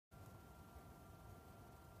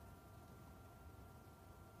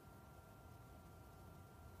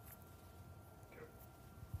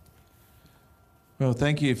Well,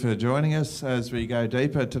 thank you for joining us as we go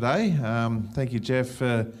deeper today. Thank you, Jeff,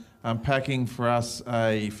 for unpacking for us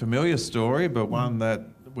a familiar story, but one that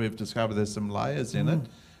we've discovered there's some layers in it.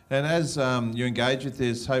 And as you engage with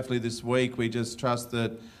this, hopefully this week, we just trust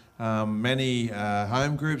that many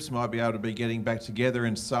home groups might be able to be getting back together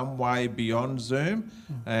in some way beyond Zoom.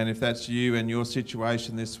 And if that's you and your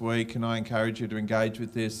situation this week, can I encourage you to engage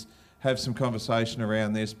with this, have some conversation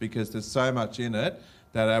around this, because there's so much in it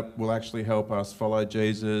that will actually help us follow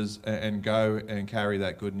Jesus and go and carry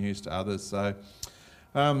that good news to others. So,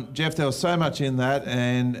 Jeff, there was so much in that,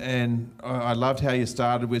 and I loved how you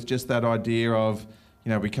started with just that idea of,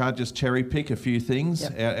 we can't just cherry pick a few things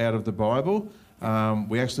out of the Bible.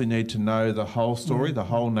 We actually need to know the whole story, the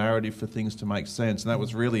whole narrative for things to make sense, and that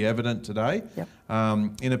was really evident today.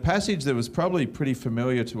 In a passage that was probably pretty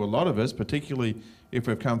familiar to a lot of us, particularly if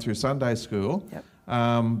we've come through Sunday school.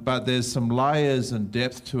 But there's some layers and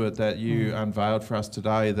depth to it that you unveiled for us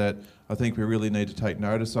today that I think we really need to take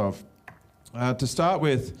notice of. To start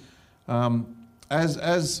with,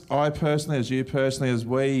 as I personally, as you personally, as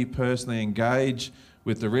we personally engage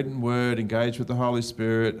with the written word, engage with the Holy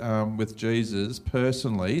Spirit, with Jesus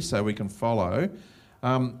personally, so we can follow,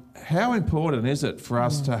 how important is it for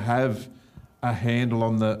us to have a handle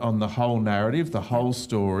on the whole narrative, the whole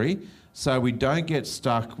story, so we don't get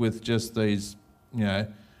stuck with just these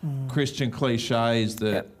Christian cliches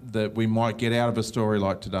that we might get out of a story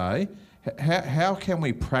like today? How can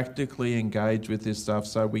we practically engage with this stuff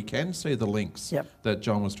so we can see the links that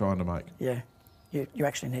John was trying to make? You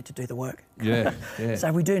actually need to do the work.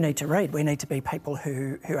 So we do need to read. We need to be people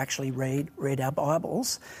who actually read our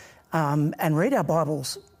Bibles and read our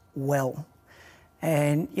Bibles well.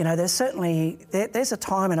 And, there's certainly, there's a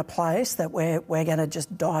time and a place that we're going to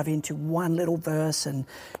just dive into one little verse and,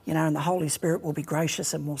 and the Holy Spirit will be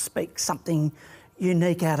gracious and will speak something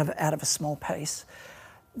unique out of a small piece.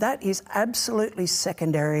 That is absolutely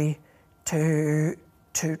secondary to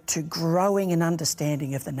growing an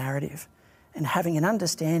understanding of the narrative and having an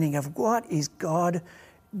understanding of what is God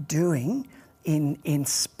doing in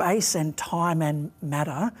space and time and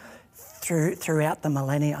matter throughout the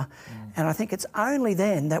millennia. And I think it's only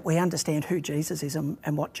then that we understand who Jesus is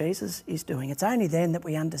and what Jesus is doing. It's only then that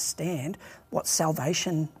we understand what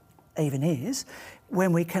salvation even is,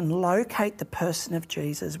 when we can locate the person of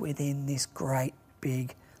Jesus within this great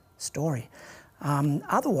big story.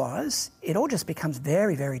 Otherwise, it all just becomes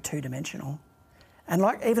very, very two-dimensional. And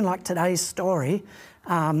even like today's story,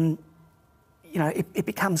 it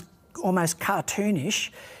becomes almost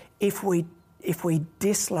cartoonish if we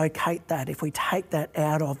dislocate that, if we take that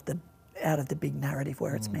out of the big narrative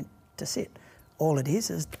where it's meant to sit. All it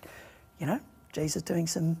is, Jesus doing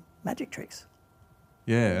some magic tricks.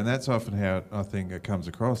 Yeah, and that's often how I think it comes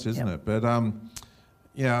across, isn't it? But I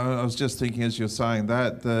was just thinking as you're saying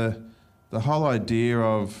that, the whole idea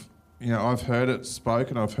of, I've heard it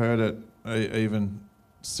spoken, I've heard it even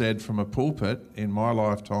said from a pulpit in my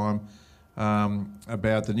lifetime,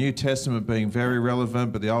 about the New Testament being very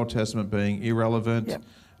relevant, but the Old Testament being irrelevant.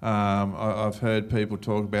 I've heard people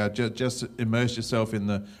talk about just immerse yourself in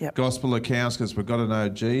the gospel accounts because we've got to know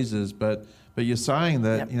Jesus. But you're saying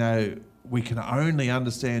that we can only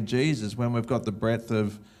understand Jesus when we've got the breadth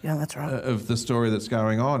of that's right. Of the story that's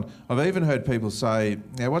going on. I've even heard people say,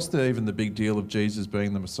 what's even the big deal of Jesus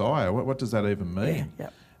being the Messiah? What does that even mean?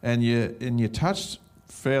 And you touched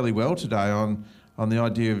fairly well today on the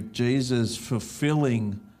idea of Jesus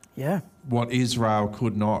fulfilling what Israel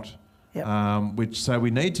could not. So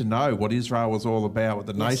we need to know what Israel was all about, what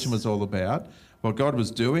the nation was all about, what God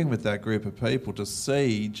was doing with that group of people to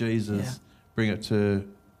see Jesus bring it to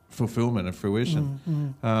fulfillment and fruition.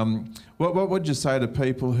 What would you say to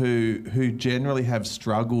people who generally have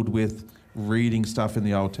struggled with reading stuff in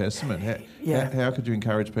the Old Testament? How could you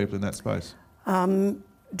encourage people in that space?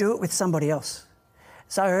 Do it with somebody else.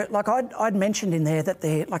 So, I'd mentioned in there that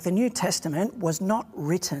the New Testament was not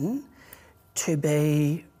written to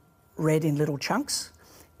be read in little chunks.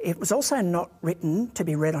 It was also not written to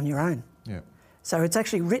be read on your own. So it's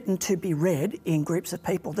actually written to be read in groups of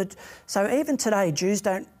people. So even today, Jews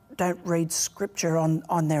don't read Scripture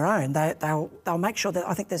on their own. They'll make sure that,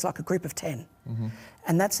 I think there's like a group of 10.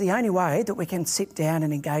 And that's the only way that we can sit down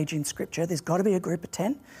and engage in Scripture. There's got to be a group of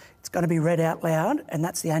 10. It's got to be read out loud, and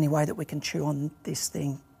that's the only way that we can chew on this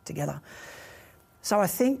thing together. So I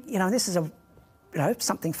think, this is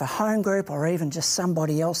something for home group or even just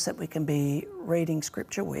somebody else that we can be reading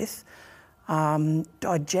Scripture with.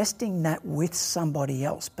 Digesting that with somebody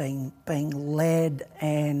else, being led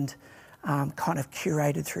and kind of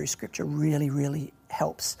curated through Scripture really, really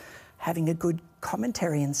helps. having a good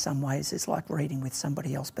commentary in some ways is like reading with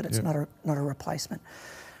somebody else, but it's not a replacement.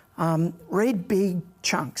 Read big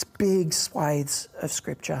chunks, big swathes of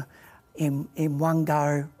Scripture in one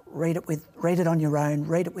go. Read it on your own.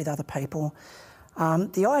 Read it with other people.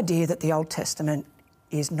 The idea that the Old Testament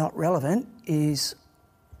is not relevant is,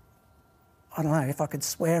 I don't know, if I could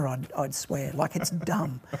swear, I'd swear. Like, it's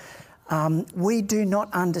dumb. We do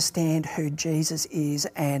not understand who Jesus is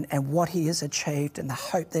and what he has achieved and the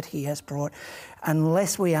hope that he has brought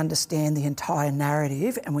unless we understand the entire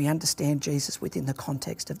narrative and we understand Jesus within the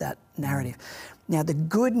context of that narrative. Now, the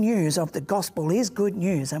good news of the gospel is good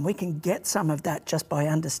news, and we can get some of that just by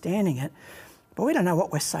understanding it, but we don't know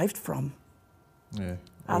what we're saved from. Yeah.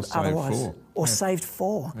 Or saved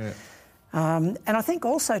for. Yeah. And I think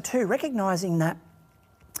also too, recognising that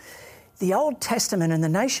the Old Testament and the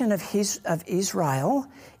nation of Israel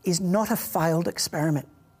is not a failed experiment.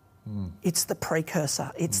 It's the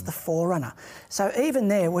precursor. It's the forerunner. So even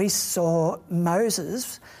there we saw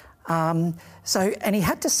Moses. And he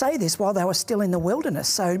had to say this while they were still in the wilderness.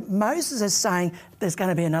 So Moses is saying there's going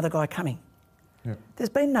to be another guy coming. Yeah. There's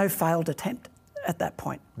been no failed attempt at that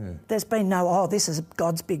point. Yeah. There's been no, this is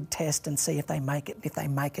God's big test and see if they make it. If they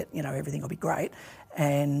make it, everything will be great.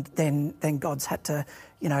 And then God's had to,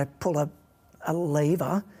 pull a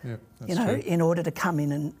lever, in order to come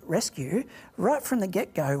in and rescue. Right from the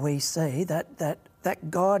get-go, we see that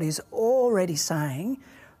God is already saying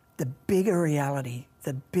the bigger reality,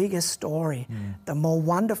 the bigger story, the more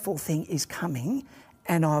wonderful thing is coming,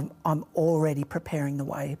 and I'm already preparing the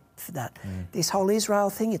way for that. This whole Israel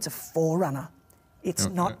thing, it's a forerunner. It's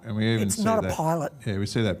not a pilot. Yeah, we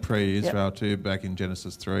see that pre-Israel too, back in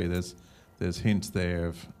Genesis 3. There's hints there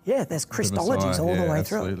of there's Christologies all the way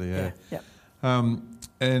through. Absolutely,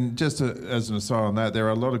 and just as an aside on that, there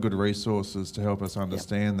are a lot of good resources to help us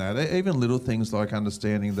understand that. Even little things like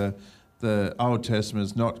understanding the Old Testament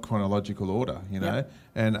is not chronological order,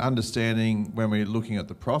 and understanding when we're looking at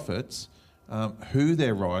the prophets, who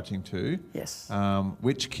they're writing to,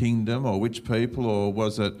 which kingdom or which people, or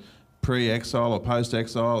was it pre-exile or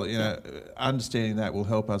post-exile, understanding that will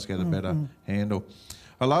help us get a better handle.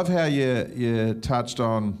 I love how you touched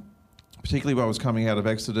on particularly what was coming out of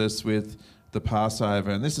Exodus with the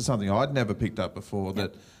Passover, and this is something I'd never picked up before,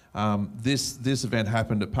 that this event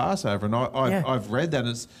happened at Passover, and I've read that,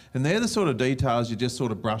 and they're the sort of details you just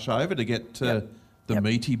sort of brush over to get to the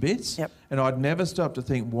meaty bits, and I'd never stopped to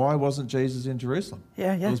think, why wasn't Jesus in Jerusalem?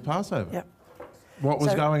 It was Passover. What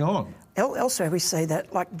was going on? Elsewhere we see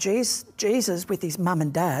that, like, Jesus with his mum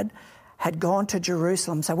and dad had gone to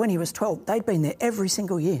Jerusalem. So when he was 12, they'd been there every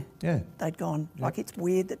single year. Yeah. They'd gone. Like, it's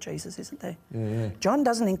weird that Jesus isn't there. Yeah. John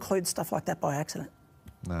doesn't include stuff like that by accident.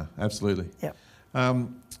 No, absolutely. Yeah.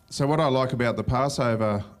 So what I like about the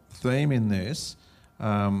Passover theme in this,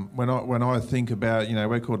 when I think about,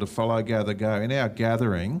 we're called to follow, gather, go. In our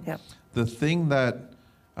gathering, the thing that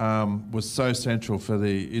was so central for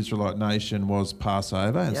the Israelite nation was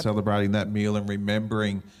Passover and celebrating that meal and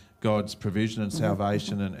remembering God's provision and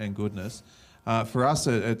salvation and goodness. For us,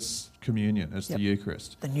 it's communion. It's the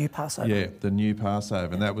Eucharist. The new Passover. Yeah, the new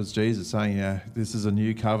Passover. And that was Jesus saying, this is a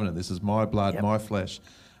new covenant. This is my blood, my flesh.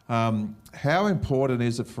 How important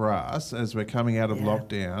is it for us as we're coming out of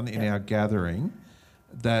lockdown in our gathering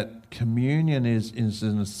that communion is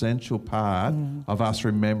an essential part of us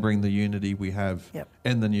remembering the unity we have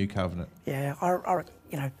in the new covenant? Yeah,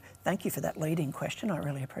 thank you for that leading question. I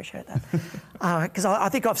really appreciate that. Because I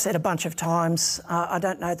think I've said a bunch of times, I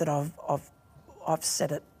don't know that I've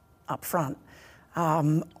said it up front.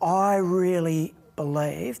 I really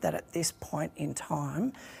believe that at this point in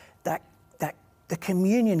time, that the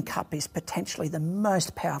communion cup is potentially the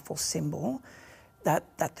most powerful symbol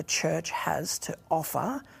that the church has to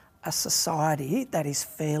offer a society that is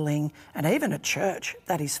feeling, and even a church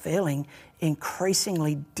that is feeling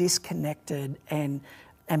increasingly disconnected and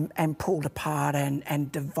pulled apart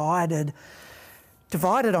and divided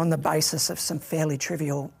on the basis of some fairly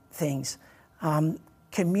trivial things.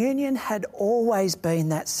 Communion had always been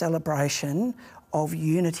that celebration of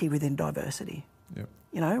unity within diversity. Yep.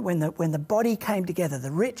 When the body came together,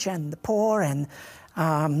 the rich and the poor and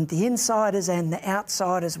the insiders and the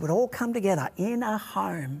outsiders would all come together in a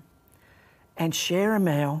home and share a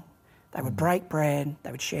meal. They would break bread,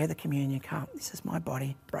 they would share the communion cup. This is my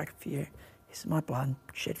body, broken for you. This is my blood,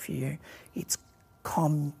 shed for you. It's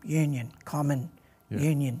communion, common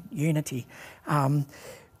union, unity.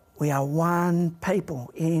 We are one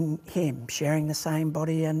people in him, sharing the same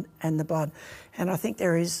body and the blood. And I think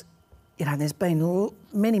there is, there's been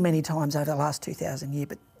many, many times over the last 2,000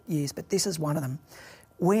 years, but this is one of them.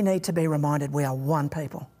 We need to be reminded we are one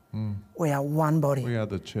people. We are one body. We are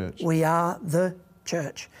the church. We are the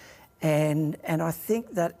church. And I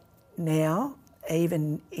think that now,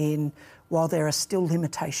 even while there are still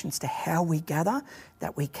limitations to how we gather,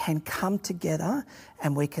 that we can come together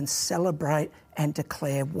and we can celebrate and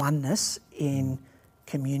declare oneness in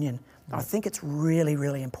communion. I think it's really,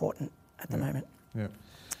 really important at the moment. Yeah.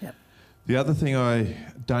 Yep. The other thing I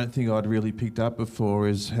don't think I'd really picked up before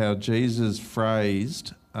is how Jesus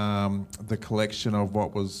phrased the collection of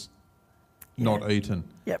what was not eaten.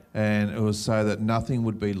 Yep. And it was so that nothing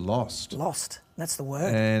would be lost. Lost, that's the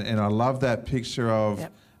word. And I love that picture of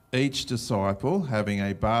each disciple having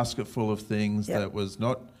a basket full of things that was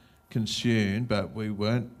not consumed, but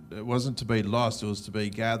it wasn't to be lost, it was to be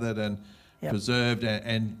gathered and preserved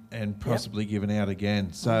and possibly given out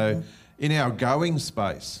again. So in our going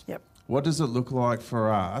space, what does it look like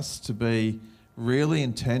for us to be really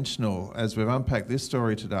intentional, as we've unpacked this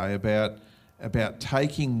story today, about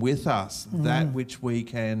taking with us that which we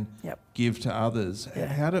can give to others?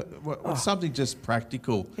 What's something just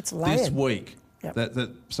practical this week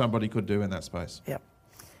that somebody could do in that space? Yep.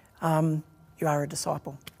 You are a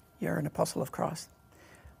disciple. You're an apostle of Christ.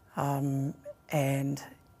 And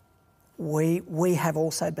we have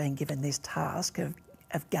also been given this task of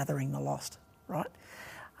gathering the lost, right?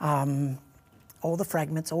 All the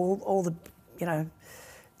fragments, all the,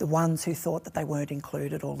 the ones who thought that they weren't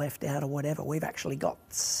included or left out or whatever, we've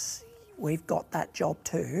got that job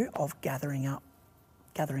too of gathering up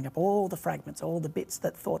all the fragments, all the bits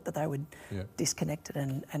that thought that they were disconnected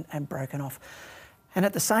and broken off. And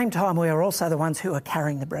at the same time, we are also the ones who are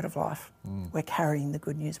carrying the bread of life. We're carrying the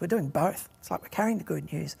good news. We're doing both. It's like we're carrying the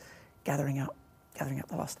good news, gathering up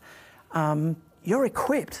the lost. You're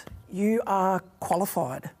equipped. You are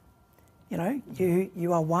qualified.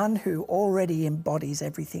 You are one who already embodies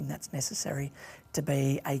everything that's necessary to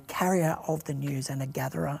be a carrier of the news and a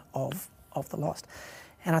gatherer of the lost.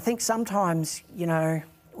 And I think sometimes,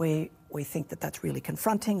 we think that that's really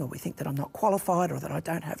confronting, or we think that I'm not qualified, or that I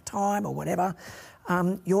don't have time, or whatever.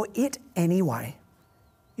 You're it anyway.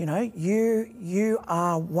 You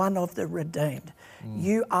are one of the redeemed.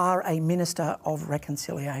 You are a minister of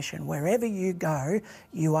reconciliation. Wherever you go,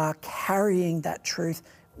 you are carrying that truth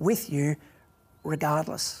with you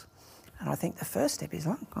regardless. And I think the first step is,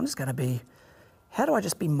 I'm just going to how do I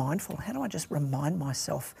just be mindful? How do I just remind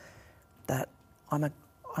myself that I'm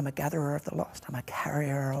a gatherer of the lost. I'm a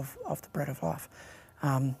carrier of the bread of life.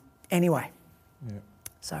 Anyway. Yeah.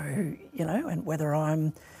 So, and whether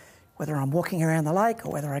I'm walking around the lake,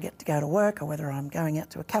 or whether I get to go to work, or whether I'm going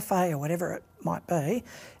out to a cafe, or whatever it might be,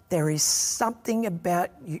 there is something about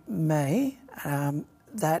me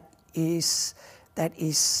that is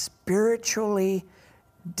spiritually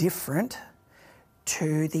different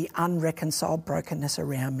to the unreconciled brokenness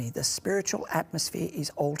around me. The spiritual atmosphere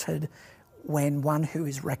is altered when one who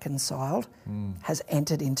is reconciled has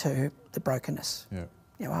entered into the brokenness. Yeah.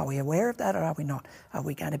 Are we aware of that, or are we not? Are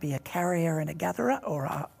we going to be a carrier and a gatherer, or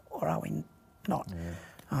are we not?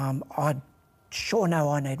 Yeah. I sure know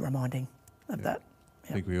I need reminding of that.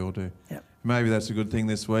 I think we all do. Yep. Maybe that's a good thing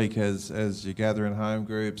this week as you gather in home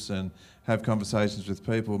groups and have conversations with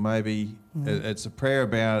people. Maybe it's a prayer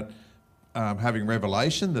about having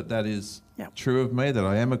revelation that is true of me, that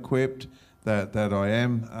I am equipped, that I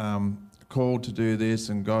am called to do this,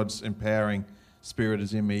 and God's empowering spirit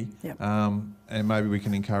is in me. Yep. And maybe we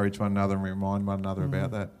can encourage one another and remind one another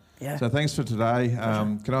about that. Yeah. So thanks for today.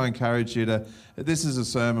 Can I encourage you this is a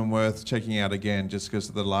sermon worth checking out again just because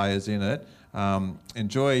of the layers in it.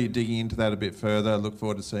 Enjoy digging into that a bit further. Look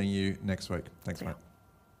forward to seeing you next week. Thanks, mate.